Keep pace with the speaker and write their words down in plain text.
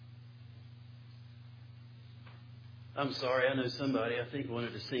I'm sorry, I know somebody, I think,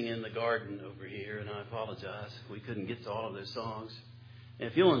 wanted to sing In the Garden over here, and I apologize. We couldn't get to all of those songs.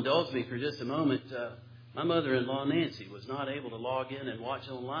 And if you'll indulge me for just a moment, my mother-in-law, Nancy, was not able to log in and watch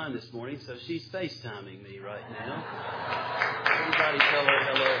online this morning, so she's FaceTiming me right now. Everybody tell her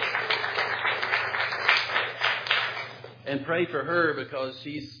hello. And pray for her because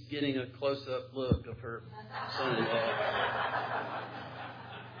she's getting a close-up look of her son-in-law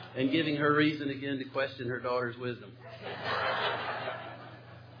and giving her reason again to question her daughter's wisdom.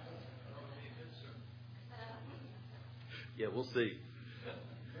 Yeah, we'll see.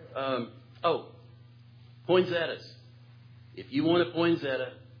 Poinsettias. If you want a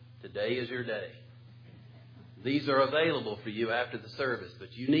poinsettia, today is your day. These are available for you after the service,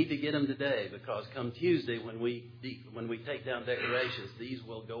 but you need to get them today because come Tuesday when we take down decorations, these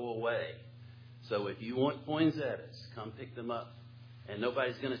will go away. So if you want poinsettias, come pick them up. And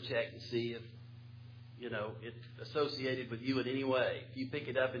nobody's going to check and see if, it's associated with you in any way. If you pick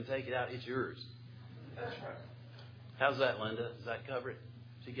it up and take it out, it's yours. That's right. How's that, Linda? Does that cover it?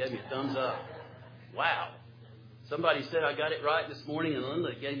 She gave me a thumbs up. Wow. Somebody said I got it right this morning, and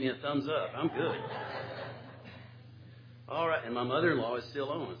Linda gave me a thumbs up. I'm good. All right, and my mother-in-law is still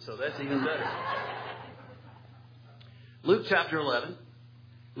on, so that's even better. Luke chapter 11.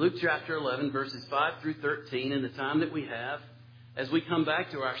 Luke chapter 11, verses 5 through 13, in the time that we have. As we come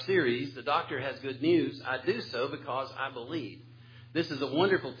back to our series, The Doctor Has Good News, I do so because I believe. This is a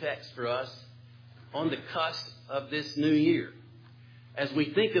wonderful text for us on the cusp of this new year. As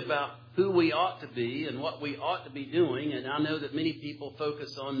we think about who we ought to be and what we ought to be doing, and I know that many people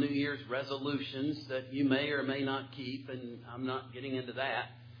focus on New Year's resolutions that you may or may not keep, and I'm not getting into that.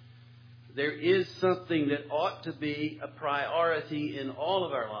 There is something that ought to be a priority in all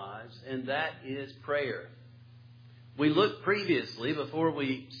of our lives, and that is prayer. We looked previously, before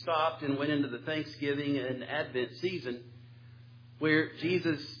we stopped and went into the Thanksgiving and Advent season, where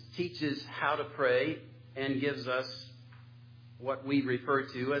Jesus teaches how to pray and gives us what we refer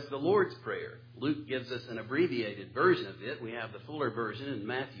to as the Lord's Prayer. Luke gives us an abbreviated version of it. We have the fuller version in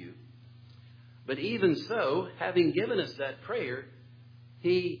Matthew. But even so, having given us that prayer,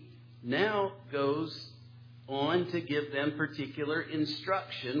 he now goes on to give them particular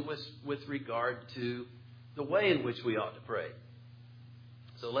instruction with regard to the way in which we ought to pray.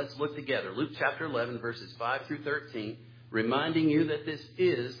 So let's look together. Luke chapter 11, verses 5 through 13, reminding you that this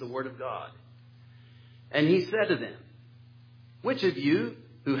is the Word of God. And he said to them, "Which of you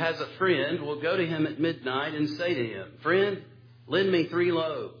who has a friend will go to him at midnight and say to him, 'Friend, lend me 3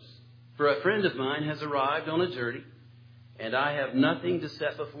 loaves, for a friend of mine has arrived on a journey, and I have nothing to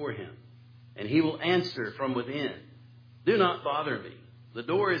set before him.' And he will answer from within, 'Do not bother me. The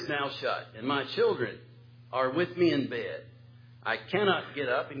door is now shut, and my children are with me in bed. I cannot get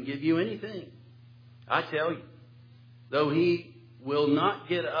up and give you anything.' I tell you, though he will not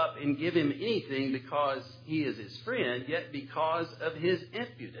get up and give him anything because he is his friend, yet because of his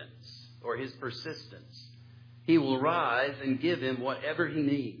impudence or his persistence, he will rise and give him whatever he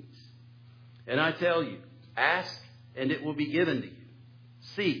needs. And I tell you, ask and it will be given to you.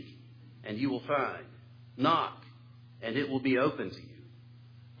 Seek and you will find. Knock and it will be open to you.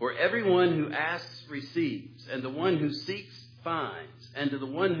 For everyone who asks receives, and the one who seeks finds, and to the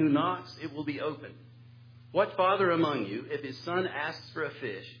one who knocks it will be opened. What father among you, if his son asks for a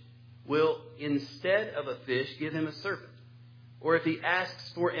fish, will instead of a fish give him a serpent? Or if he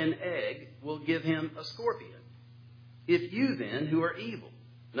asks for an egg, will give him a scorpion? If you then, who are evil,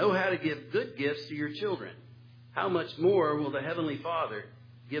 know how to give good gifts to your children, how much more will the Heavenly Father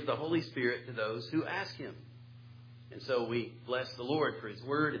give the Holy Spirit to those who ask him?" And so we bless the Lord for his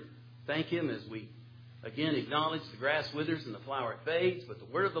word and thank him as we again acknowledge the grass withers and the flower fades, but the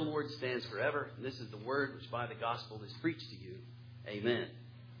word of the Lord stands forever. And this is the word which by the gospel is preached to you. Amen.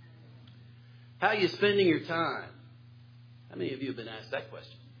 How are you spending your time? How many of you have been asked that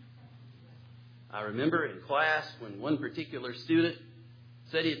question? I remember in class when one particular student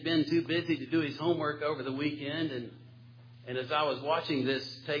said he had been too busy to do his homework over the weekend. And as I was watching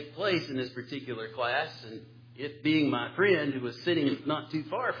this take place in this particular class, and it being my friend who was sitting not too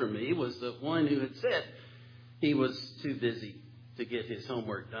far from me was the one who had said he was too busy to get his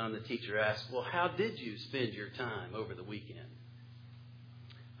homework done, the teacher asked, "Well, how did you spend your time over the weekend?"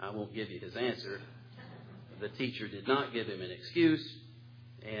 I won't give you his answer. The teacher did not give him an excuse,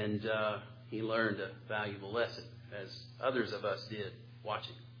 and he learned a valuable lesson, as others of us did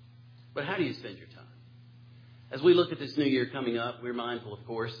watching. But how do you spend your time? As we look at this new year coming up, we're mindful, of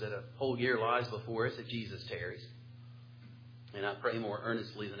course, that a whole year lies before us, that Jesus tarries. And I pray more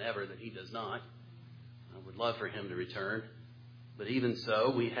earnestly than ever that he does not. I would love for him to return. But even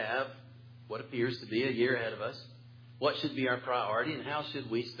so, we have what appears to be a year ahead of us. What should be our priority, and how should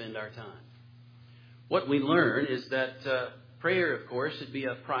we spend our time? What we learn is that prayer, of course, should be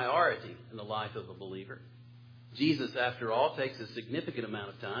a priority in the life of a believer. Jesus, after all, takes a significant amount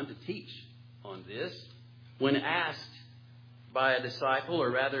of time to teach on this. When asked by a disciple,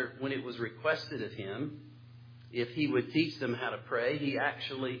 or rather when it was requested of him, if he would teach them how to pray, he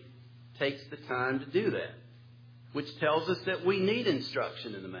actually takes the time to do that, which tells us that we need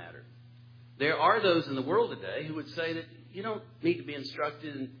instruction in the matter. There are those in the world today who would say that you don't need to be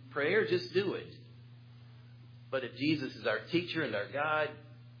instructed in prayer, just do it. But if Jesus is our teacher and our guide,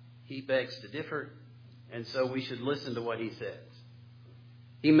 he begs to differ, and so we should listen to what he says.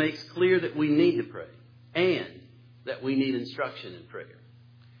 He makes clear that we need to pray and that we need instruction in prayer.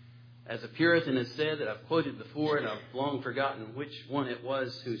 As a Puritan has said that I've quoted before, and I've long forgotten which one it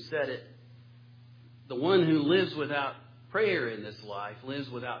was who said it, the one who lives without prayer in this life lives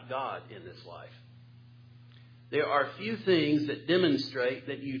without God in this life. There are few things that demonstrate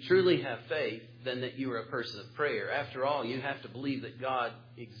that you truly have faith than that you are a person of prayer. After all, you have to believe that God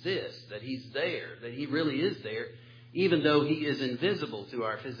exists, that he's there, that he really is there, even though he is invisible to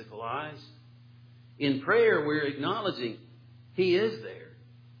our physical eyes. In prayer, we're acknowledging he is there.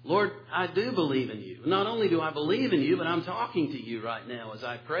 Lord, I do believe in you. Not only do I believe in you, but I'm talking to you right now as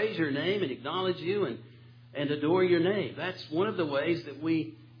I praise your name and acknowledge you and adore your name. That's one of the ways that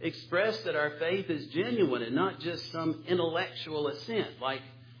we express that our faith is genuine and not just some intellectual assent. Like,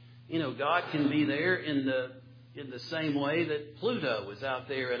 God can be there in the same way that Pluto is out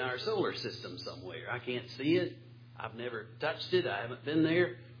there in our solar system somewhere. I can't see it. I've never touched it. I haven't been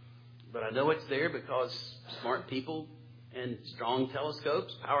there. But I know it's there because smart people and strong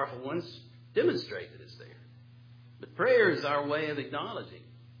telescopes, powerful ones, demonstrate that it's there. But prayer is our way of acknowledging,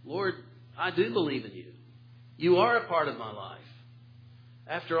 Lord, I do believe in you. You are a part of my life.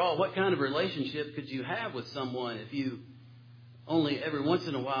 After all, what kind of relationship could you have with someone if you only every once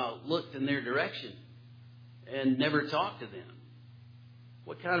in a while looked in their direction and never talked to them?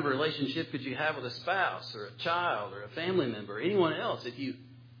 What kind of relationship could you have with a spouse or a child or a family member or anyone else if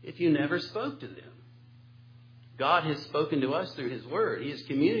you never spoke to them? God has spoken to us through his word. He has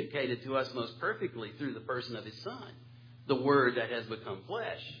communicated to us most perfectly through the person of his Son, the word that has become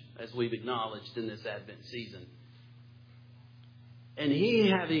flesh, as we've acknowledged in this Advent season. And he,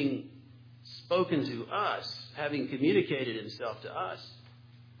 having spoken to us, having communicated himself to us,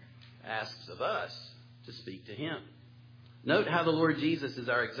 asks of us to speak to him. Note how the Lord Jesus is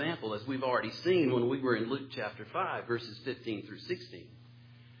our example, as we've already seen when we were in Luke chapter 5, verses 15 through 16.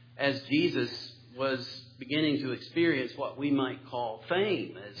 As Jesus was beginning to experience what we might call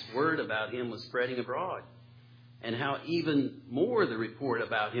fame, as word about him was spreading abroad, and how even more the report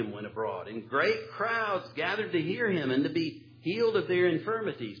about him went abroad, and great crowds gathered to hear him and to be healed of their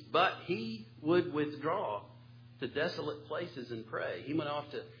infirmities. But he would withdraw to desolate places and pray. He went off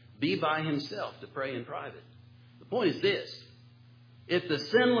to be by himself to pray in private. The point is this: if the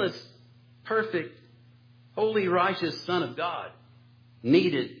sinless, perfect, holy, righteous Son of God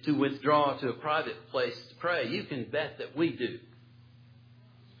needed to withdraw to a private place to pray, you can bet that we do.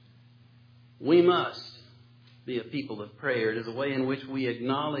 We must be a people of prayer. It is a way in which we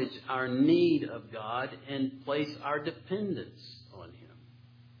acknowledge our need of God and place our dependence on him.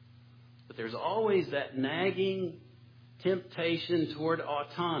 But there's always that nagging temptation toward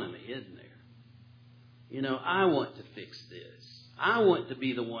autonomy, isn't there? I want to fix this. I want to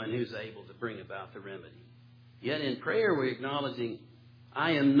be the one who's able to bring about the remedy. Yet in prayer we're acknowledging,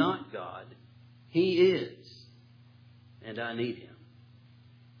 I am not God. He is. And I need him.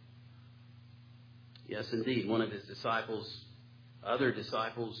 Yes, indeed. One of his disciples, other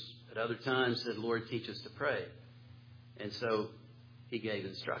disciples at other times said, Lord, teach us to pray. And so he gave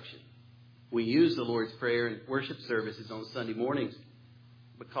instruction. We use the Lord's Prayer in worship services on Sunday mornings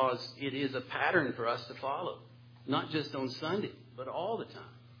because it is a pattern for us to follow. Not just on Sunday, but all the time.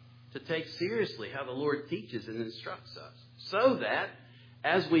 To take seriously how the Lord teaches and instructs us. So that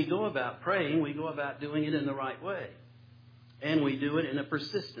as we go about praying, we go about doing it in the right way. And we do it in a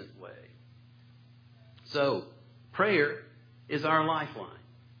persistent way. So, prayer is our lifeline.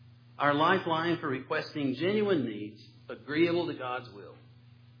 Our lifeline for requesting genuine needs agreeable to God's will.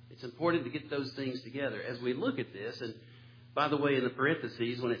 It's important to get those things together. As we look at this, and by the way, in the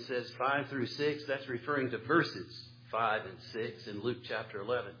parentheses, when it says 5 through 6, that's referring to verses 5 and 6 in Luke chapter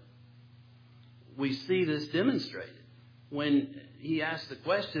 11. We see this demonstrated. When he asks the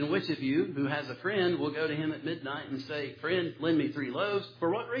question, which of you who has a friend will go to him at midnight and say, friend, lend me 3 loaves? For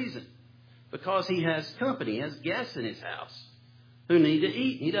what reason? Because he has company, he has guests in his house who need to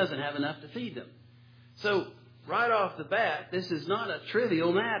eat. He doesn't have enough to feed them. So, right off the bat, this is not a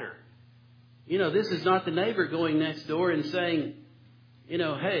trivial matter. This is not the neighbor going next door and saying,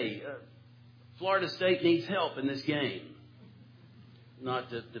 hey, Florida State needs help in this game. Not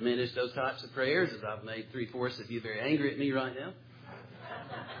to diminish those types of prayers, as I've made 3/4 of you very angry at me right now.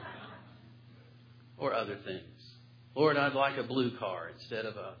 Or other things. Lord, I'd like a blue car instead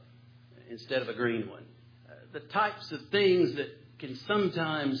of a green one. The types of things that can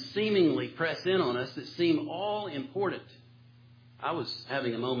sometimes seemingly press in on us that seem all important. I was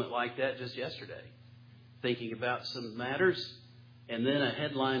having a moment like that just yesterday, thinking about some matters, and then a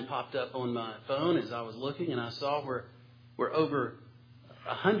headline popped up on my phone as I was looking, and I saw where over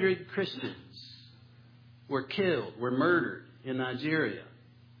 100 Christians were killed, were murdered in Nigeria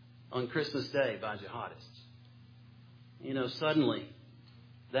on Christmas Day by jihadists. Suddenly,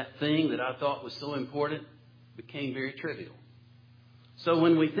 that thing that I thought was so important became very trivial. So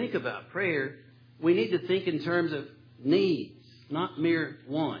when we think about prayer, we need to think in terms of needs, not mere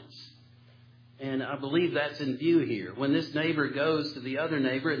wants. And I believe that's in view here. When this neighbor goes to the other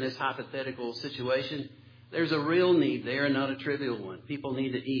neighbor in this hypothetical situation, there's a real need there and not a trivial one. People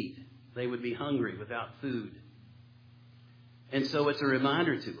need to eat. They would be hungry without food. And so it's a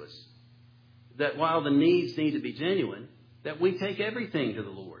reminder to us that while the needs need to be genuine, that we take everything to the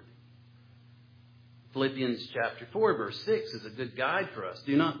Lord. Philippians chapter 4, verse 6 is a good guide for us.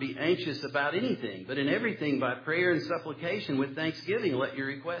 Do not be anxious about anything, but in everything by prayer and supplication with thanksgiving, let your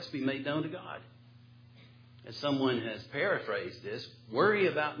requests be made known to God. As someone has paraphrased this, worry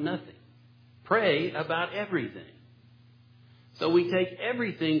about nothing. Pray about everything. So we take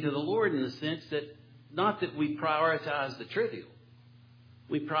everything to the Lord in the sense that not that we prioritize the trivial.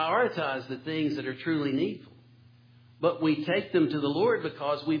 We prioritize the things that are truly needful. But we take them to the Lord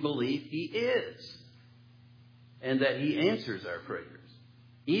because we believe He is. And that He answers our prayers,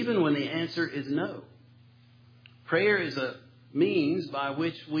 even when the answer is no. Prayer is a means by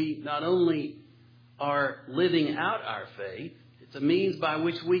which we not only are living out our faith, it's a means by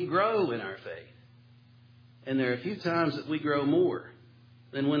which we grow in our faith. And there are a few times that we grow more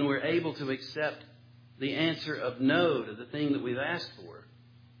than when we're able to accept the answer of no to the thing that we've asked for,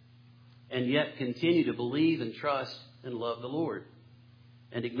 and yet continue to believe and trust and love the Lord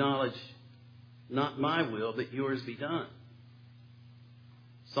and acknowledge, not my will, but yours be done.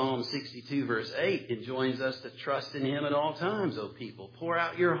 Psalm 62, verse 8 enjoins us to trust in Him at all times, O people. Pour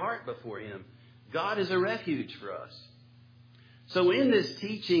out your heart before Him. God is a refuge for us. So in this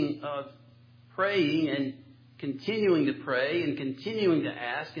teaching of praying and continuing to pray and continuing to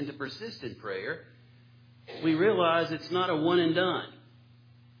ask and to persist in prayer, we realize it's not a one and done.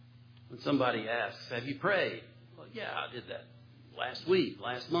 When somebody asks, have you prayed? Well, yeah, I did that last week,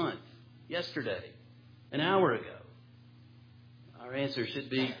 last month, yesterday, an hour ago. Our answer should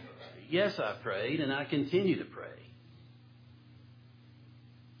be, yes, I prayed and I continue to pray.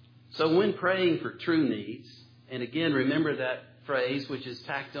 So when praying for true needs, and again, remember that phrase which is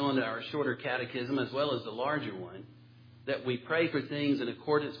tacked on to our shorter catechism as well as the larger one, that we pray for things in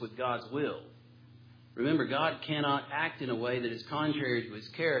accordance with God's will. Remember, God cannot act in a way that is contrary to His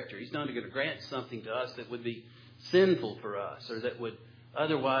character. He's not going to grant something to us that would be sinful for us or that would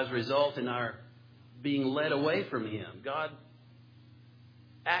otherwise result in our being led away from Him. God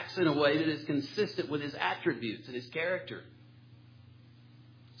acts in a way that is consistent with His attributes and His character.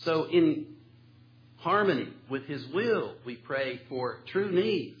 So in harmony with His will, we pray for true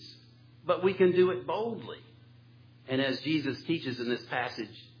needs, but we can do it boldly. And as Jesus teaches in this passage,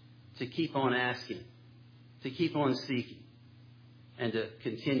 to keep on asking, to keep on seeking, and to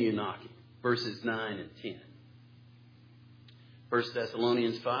continue knocking. Verses 9 and 10. 1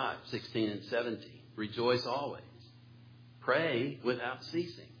 Thessalonians 5, 16 and 17. Rejoice always. Pray without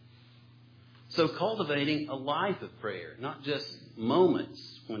ceasing. So cultivating a life of prayer, not just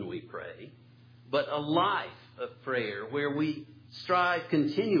moments when we pray, but a life of prayer where we strive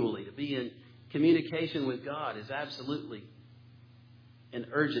continually to be in communication with God is absolutely an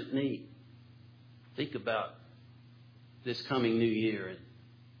urgent need. Think about this coming new year and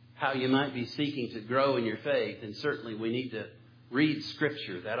how you might be seeking to grow in your faith. And certainly we need to read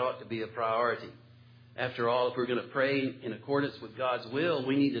Scripture. That ought to be a priority. After all, if we're going to pray in accordance with God's will,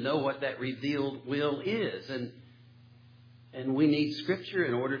 we need to know what that revealed will is. And we need Scripture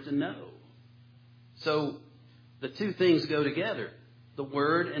in order to know. So the two things go together, the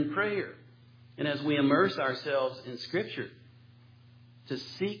Word and prayer. And as we immerse ourselves in Scripture, to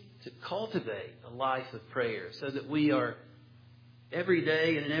seek to cultivate a life of prayer so that we are every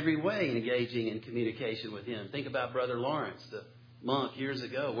day and in every way engaging in communication with Him. Think about Brother Lawrence, the monk years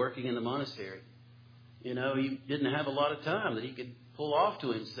ago working in the monastery. You know, he didn't have a lot of time that he could pull off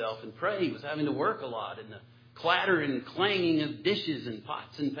to himself and pray. He was having to work a lot in the clatter and clanging of dishes and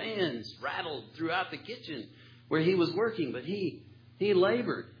pots and pans rattled throughout the kitchen where he was working. But he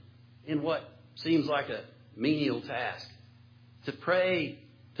labored in what seems like a menial task to pray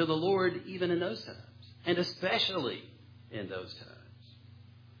to the Lord even in those times, and especially in those times.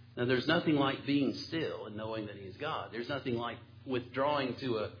 Now, there's nothing like being still and knowing that He's God. There's nothing like withdrawing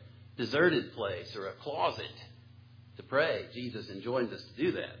to a deserted place or a closet to pray. Jesus enjoins us to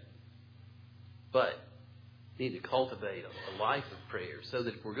do that. But we need to cultivate a life of prayer so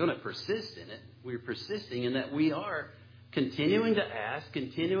that if we're going to persist in it, we're persisting in that we are continuing to ask,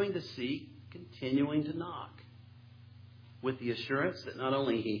 continuing to seek, continuing to knock, with the assurance that not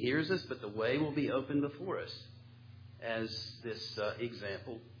only He hears us, but the way will be open before us, as this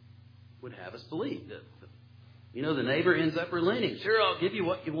example would have us believe. The neighbor ends up relenting. Sure, I'll give you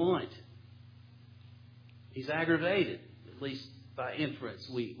what you want. He's aggravated, at least by inference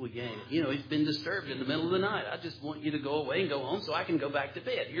we gain it. He's been disturbed in the middle of the night. I just want you to go away and go home so I can go back to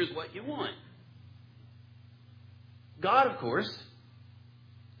bed. Here's what you want. God, of course,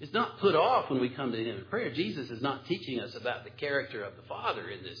 is not put off when we come to Him in prayer. Jesus is not teaching us about the character of the Father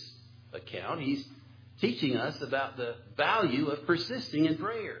in this account. He's teaching us about the value of persisting in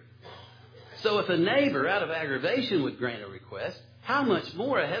prayer. So if a neighbor out of aggravation would grant a request, how much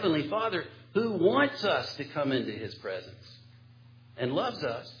more a Heavenly Father who wants us to come into His presence and loves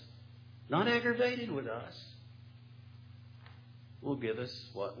us, not aggravated with us, will give us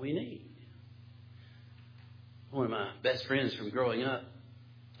what we need. One of my best friends from growing up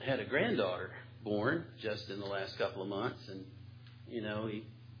had a granddaughter born just in the last couple of months. And, he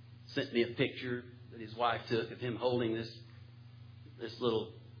sent me a picture that his wife took of him holding this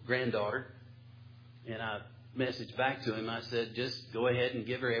little granddaughter. And I messaged back to him. I said, just go ahead and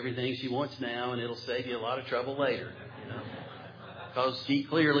give her everything she wants now, and it'll save you a lot of trouble later. Because she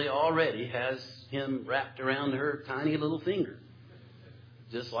clearly already has him wrapped around her tiny little finger,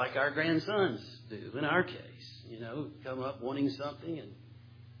 just like our grandsons do in our case. Come up wanting something,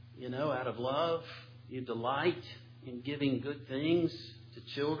 and out of love, you delight in giving good things to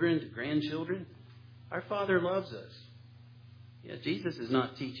children, to grandchildren. Our Father loves us. Jesus is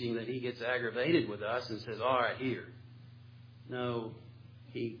not teaching that He gets aggravated with us and says, all right, here. No,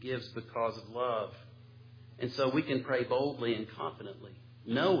 He gives because of love. And so we can pray boldly and confidently,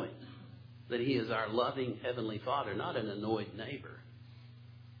 knowing that He is our loving Heavenly Father, not an annoyed neighbor,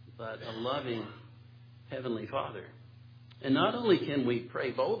 but a loving Heavenly Father. And not only can we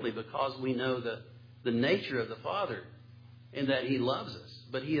pray boldly because we know the nature of the Father and that He loves us,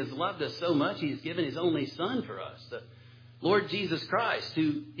 but He has loved us so much, He's given His only Son for us, the Lord Jesus Christ,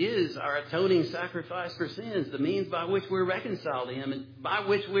 who is our atoning sacrifice for sins, the means by which we're reconciled to Him and by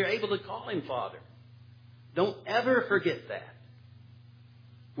which we're able to call Him Father. Don't ever forget that.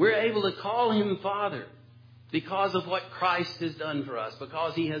 We're able to call Him Father because of what Christ has done for us,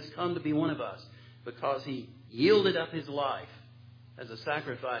 because He has come to be one of us, because He yielded up His life as a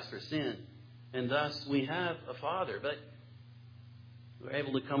sacrifice for sin. And thus we have a Father, but we're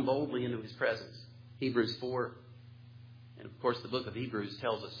able to come boldly into His presence. Hebrews 4. And of course, the book of Hebrews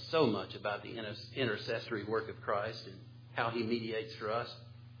tells us so much about the intercessory work of Christ and how He mediates for us.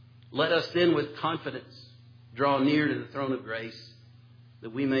 Let us then with confidence draw near to the throne of grace,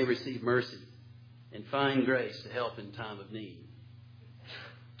 that we may receive mercy and find grace to help in time of need.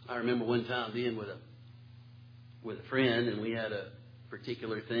 I remember one time being with a friend, and we had a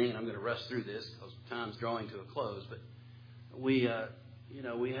particular thing, and I'm going to rush through this because time's drawing to a close, but we had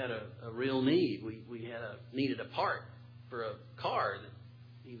a real need. We needed a part for a car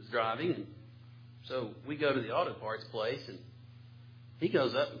that he was driving, and so we go to the auto parts place, and he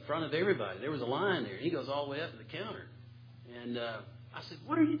goes up in front of everybody. There was a line there. He goes all the way up to the counter. And I said,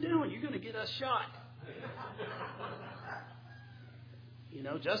 what are you doing? You're going to get us shot.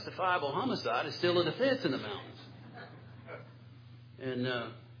 Justifiable homicide is still a defense in the mountains.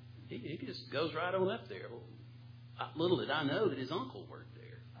 And he just goes right on up there. Well, little did I know that his uncle worked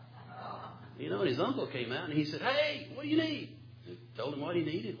there. And his uncle came out and he said, hey, what do you need? I told him what he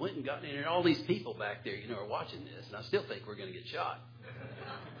needed, went and got in there. All these people back there, are watching this. And I still think we're going to get shot.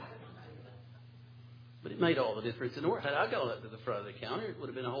 But it made all the difference in the world. Had I gone up to the front of the counter, it would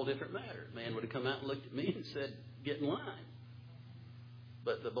have been a whole different matter. A man would have come out and looked at me and said, get in line.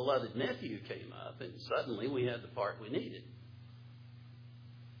 But the beloved nephew came up, and suddenly we had the part we needed.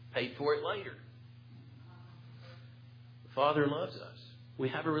 Paid for it later. The Father loves us. We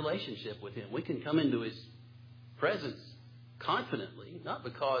have a relationship with Him. We can come into His presence confidently, not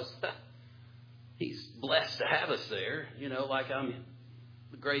because He's blessed to have us there, like I'm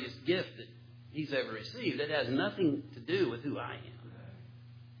the greatest gift that He's ever received. It has nothing to do with who I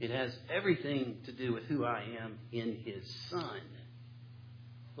am. It has everything to do with who I am in His Son,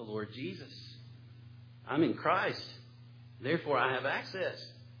 the Lord Jesus. I'm in Christ. Therefore, I have access.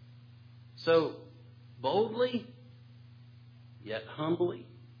 So, boldly, yet humbly,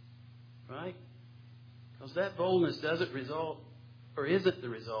 right? Because that boldness doesn't result, or isn't the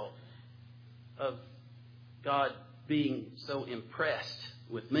result, of God being so impressed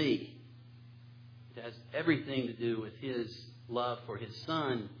with me. It has everything to do with His love for His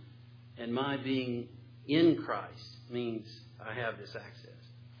Son, and my being in Christ means I have this access.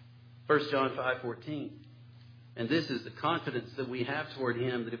 1 John 5:14. And this is the confidence that we have toward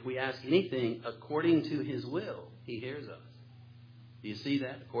Him, that if we ask anything according to His will, He hears us. Do you see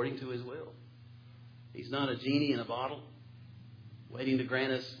that? According to His will. He's not a genie in a bottle, waiting to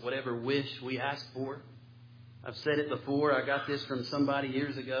grant us whatever wish we ask for. I've said it before. I got this from somebody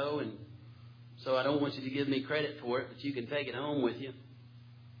years ago, and so I don't want you to give me credit for it, but you can take it home with you.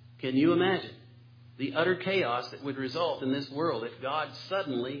 Can you imagine the utter chaos that would result in this world if God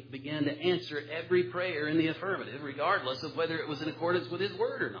suddenly began to answer every prayer in the affirmative, regardless of whether it was in accordance with His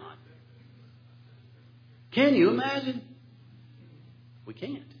Word or not? Can you imagine? We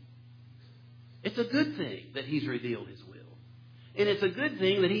can't. It's a good thing that He's revealed His will. And it's a good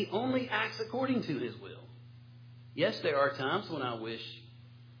thing that He only acts according to His will. Yes, there are times when I wish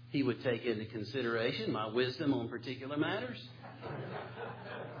He would take into consideration my wisdom on particular matters.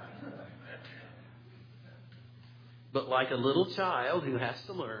 But like a little child who has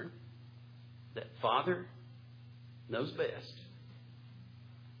to learn that Father knows best,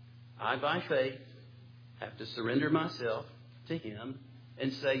 I, by faith, have to surrender myself to Him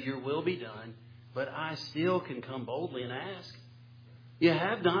and say, Your will be done, but I still can come boldly and ask. You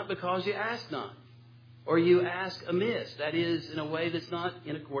have not because you ask not. Or you ask amiss, that is, in a way that's not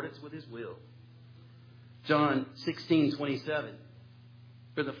in accordance with His will. John 16:27.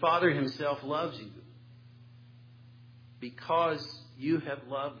 For the Father Himself loves you, because you have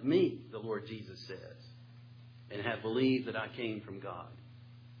loved me, the Lord Jesus says, and have believed that I came from God.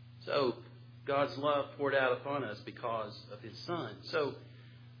 So, God's love poured out upon us because of His Son. So,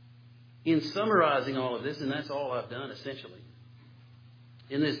 in summarizing all of this, and that's all I've done essentially,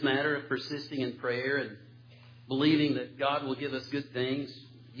 in this matter of persisting in prayer and believing that God will give us good things,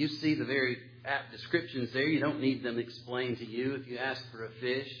 you see the very apt descriptions there. You don't need them explained to you. If you ask for a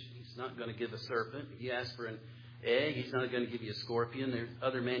fish, He's not going to give a serpent. If you ask for an egg, He's not going to give you a scorpion. There's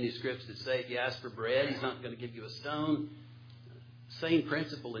other manuscripts that say if you ask for bread, He's not going to give you a stone. Same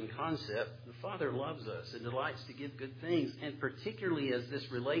principle and concept. The Father loves us and delights to give good things, and particularly as this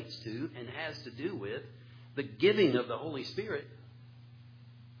relates to and has to do with the giving of the Holy Spirit.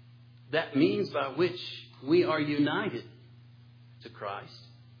 That means by which we are united to Christ.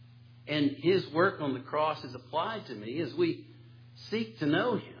 And His work on the cross is applied to me as we seek to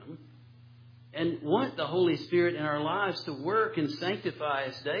know Him and want the Holy Spirit in our lives to work and sanctify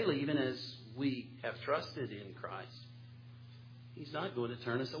us daily, even as we have trusted in Christ. He's not going to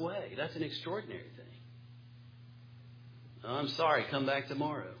turn us away. That's an extraordinary thing. I'm sorry, come back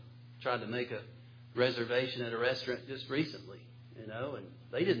tomorrow. Tried to make a reservation at a restaurant just recently, and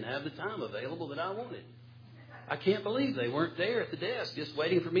they didn't have the time available that I wanted. I can't believe they weren't there at the desk just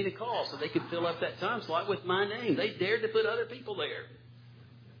waiting for me to call so they could fill up that time slot with my name. They dared to put other people there.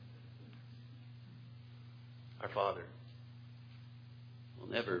 Our Father will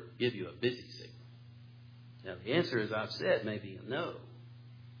never give you a busy signal. Now, the answer, as I've said, may be a no.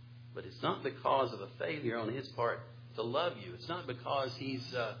 But it's not because of a failure on His part to love you. It's not because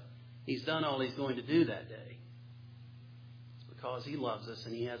He's done all He's going to do that day. Because He loves us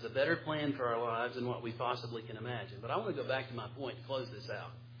and He has a better plan for our lives than what we possibly can imagine. But I want to go back to my point to close this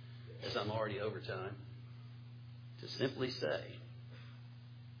out, as I'm already over time, to simply say,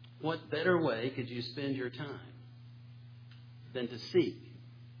 what better way could you spend your time than to seek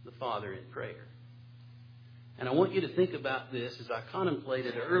the Father in prayer? And I want you to think about this as I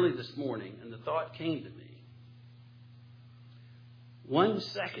contemplated early this morning, and the thought came to me. 1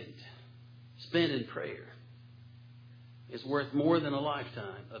 second spent in prayer is worth more than a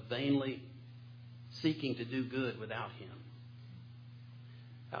lifetime of vainly seeking to do good without Him.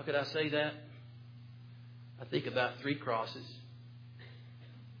 How could I say that? I think about 3 crosses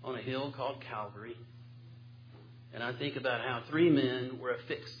on a hill called Calvary. And I think about how 3 men were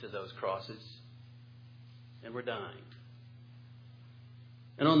affixed to those crosses and were dying.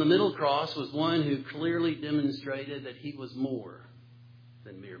 And on the middle cross was one who clearly demonstrated that he was more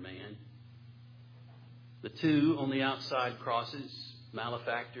than mere man. The 2 on the outside crosses,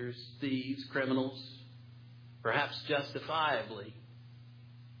 malefactors, thieves, criminals, perhaps justifiably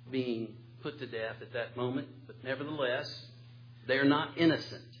being put to death at that moment, but nevertheless, They're not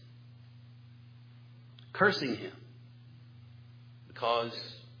innocent. Cursing him because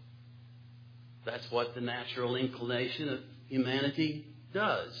that's what the natural inclination of humanity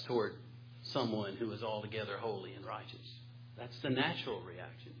does toward someone who is altogether holy and righteous. That's the natural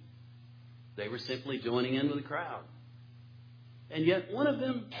reaction. They were simply joining in with the crowd. And yet one of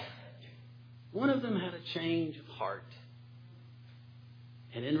them had a change of heart.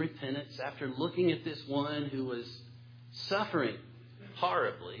 And in repentance, after looking at this one who was suffering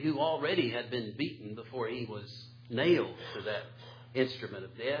horribly, who already had been beaten before he was nailed to that instrument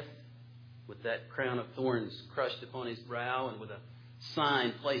of death, with that crown of thorns crushed upon his brow and with a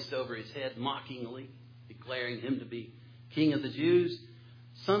sign placed over his head mockingly, declaring him to be King of the Jews,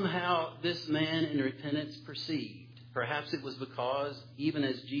 somehow this man in repentance perceived. Perhaps it was because even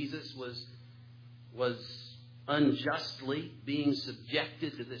as Jesus was unjustly being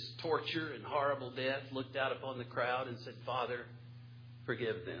subjected to this torture and horrible death, looked out upon the crowd and said, Father,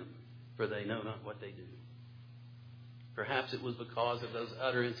 forgive them, for they know not what they do. Perhaps it was because of those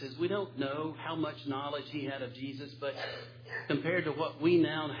utterances. We don't know how much knowledge he had of Jesus, but compared to what we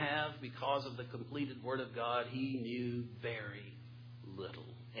now have because of the completed Word of God, he knew very little.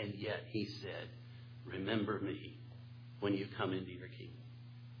 And yet he said, remember me when you come into your kingdom.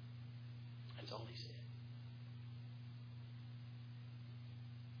 That's all he said.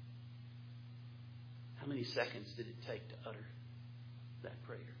 How many seconds did it take to utter that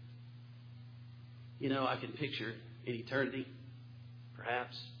prayer? You know, I can picture in eternity,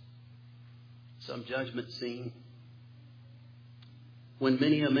 perhaps, some judgment scene when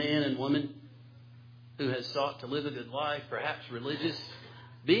many a man and woman who has sought to live a good life, perhaps religious,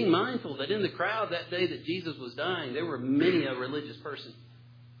 being mindful that in the crowd that day that Jesus was dying, there were many a religious person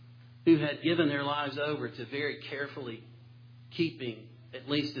who had given their lives over to very carefully keeping, at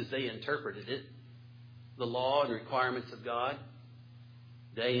least as they interpreted it, the law and requirements of God,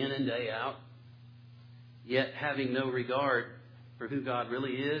 day in and day out, yet having no regard for who God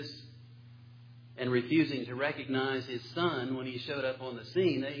really is and refusing to recognize His Son when He showed up on the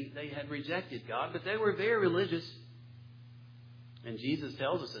scene. They had rejected God, but they were very religious. And Jesus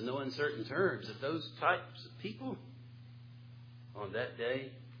tells us in no uncertain terms that those types of people on that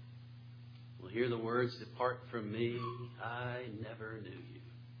day will hear the words, "Depart from me, I never knew you."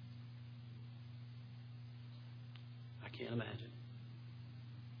 I can't imagine.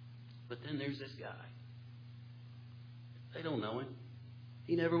 But then there's this guy. They don't know him.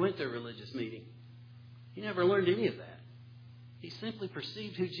 He never went to a religious meeting. He never learned any of that. He simply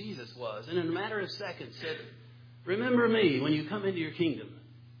perceived who Jesus was, and in a matter of seconds said, "Remember me when you come into your kingdom."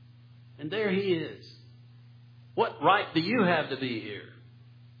 And there he is. What right do you have to be here?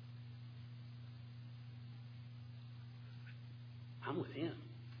 I'm with Him.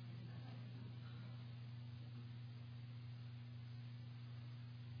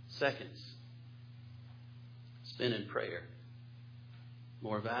 Seconds spent in prayer,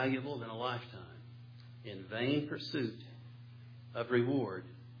 more valuable than a lifetime in vain pursuit of reward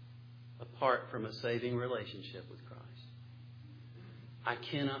apart from a saving relationship with Christ. I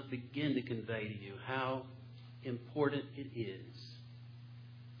cannot begin to convey to you how important it is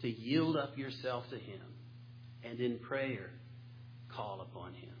to yield up yourself to Him and in prayer call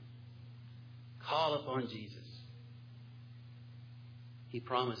upon Him. Call upon Jesus. He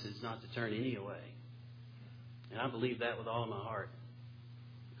promises not to turn any away. And I believe that with all of my heart.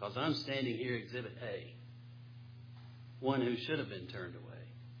 Because I'm standing here, Exhibit A, one who should have been turned away.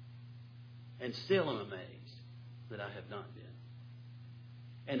 And still am amazed that I have not been.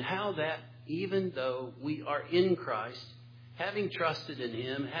 And how that, even though we are in Christ, having trusted in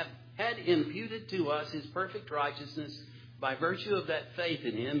Him, have had imputed to us His perfect righteousness by virtue of that faith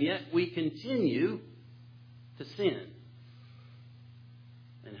in Him, yet we continue to sin.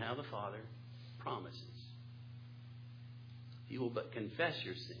 And how the Father promises, if you will but confess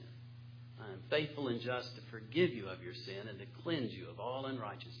your sin, I am faithful and just to forgive you of your sin and to cleanse you of all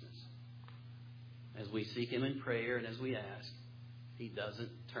unrighteousness. As we seek Him in prayer and as we ask, He doesn't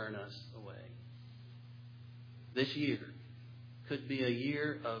turn us away. This year could be a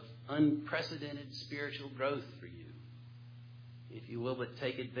year of unprecedented spiritual growth for you, if you will but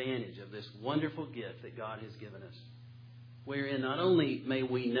take advantage of this wonderful gift that God has given us, wherein not only may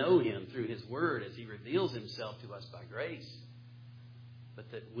we know Him through His Word as He reveals Himself to us by grace,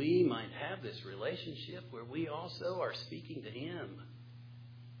 but that we might have this relationship where we also are speaking to Him.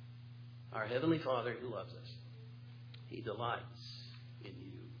 Our Heavenly Father who loves us, He delights in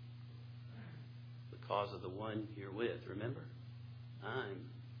you because of the one you're with. Remember, I'm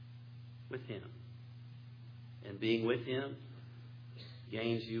with Him. And being with Him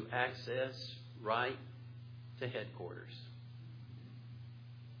gains you access right to headquarters.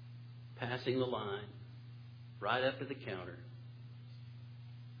 passing the line right up to the counter.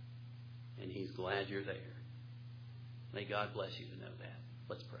 And He's glad you're there. May God bless you to know that.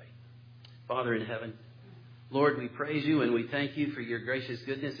 Let's pray. Father in heaven, Lord, we praise you and we thank you for your gracious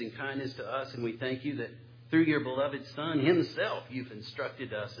goodness and kindness to us. And we thank you that through your beloved Son Himself, you've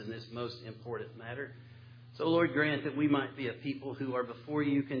instructed us in this most important matter. So, Lord, grant that we might be a people who are before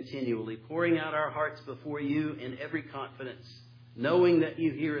you continually, pouring out our hearts before you in every confidence, knowing that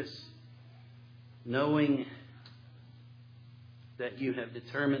you hear us, knowing that you have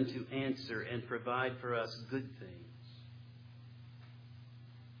determined to answer and provide for us good things.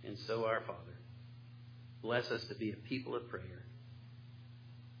 And so, our Father, bless us to be a people of prayer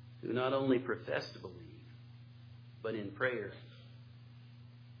who not only profess to believe, but in prayer,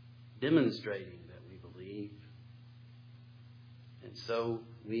 demonstrating that we believe. And so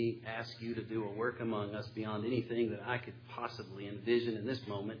we ask you to do a work among us beyond anything that I could possibly envision in this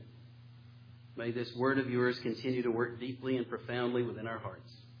moment. May this word of yours continue to work deeply and profoundly within our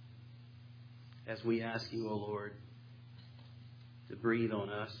hearts as we ask you, O Lord, to breathe on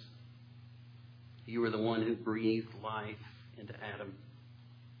us. You are the one who breathed life into Adam.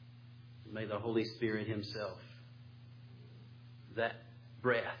 May the Holy Spirit Himself, that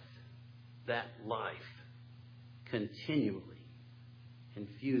breath, that life, continually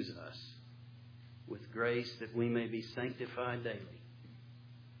infuse us with grace that we may be sanctified daily,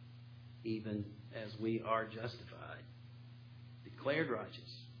 even as we are justified, declared righteous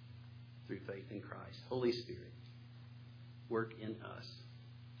through faith in Christ. Holy Spirit, work in us.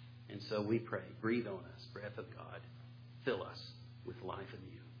 And so we pray, breathe on us, breath of God, fill us with life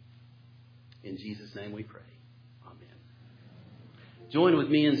in you. In Jesus' name we pray. Amen. Join with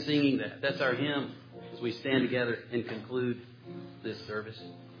me in singing that. That's our hymn as we stand together and conclude this service.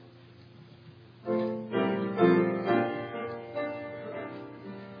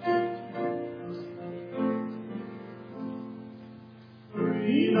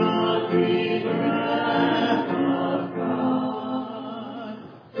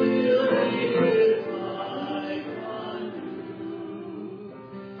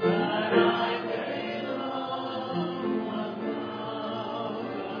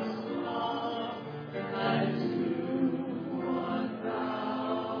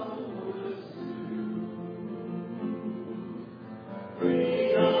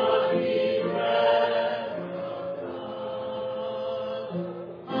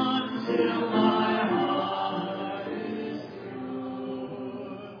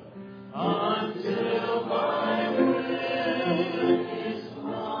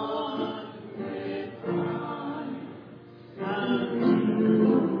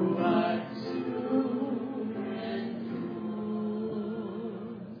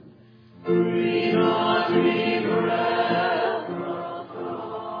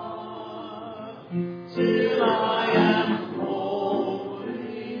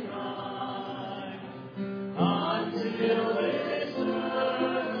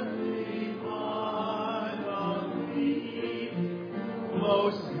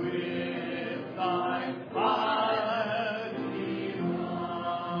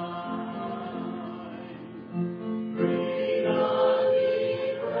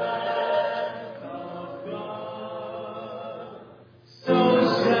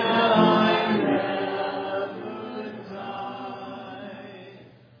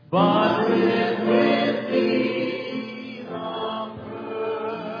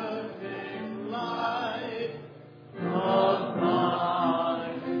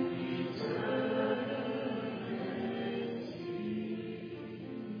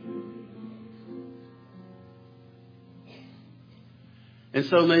 And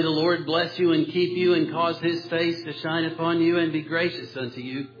so may the Lord bless you and keep you and cause His face to shine upon you and be gracious unto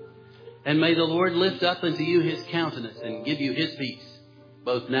you. And may the Lord lift up unto you His countenance and give you His peace,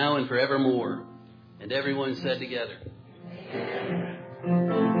 both now and forevermore. And everyone said together,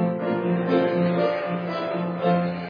 Amen.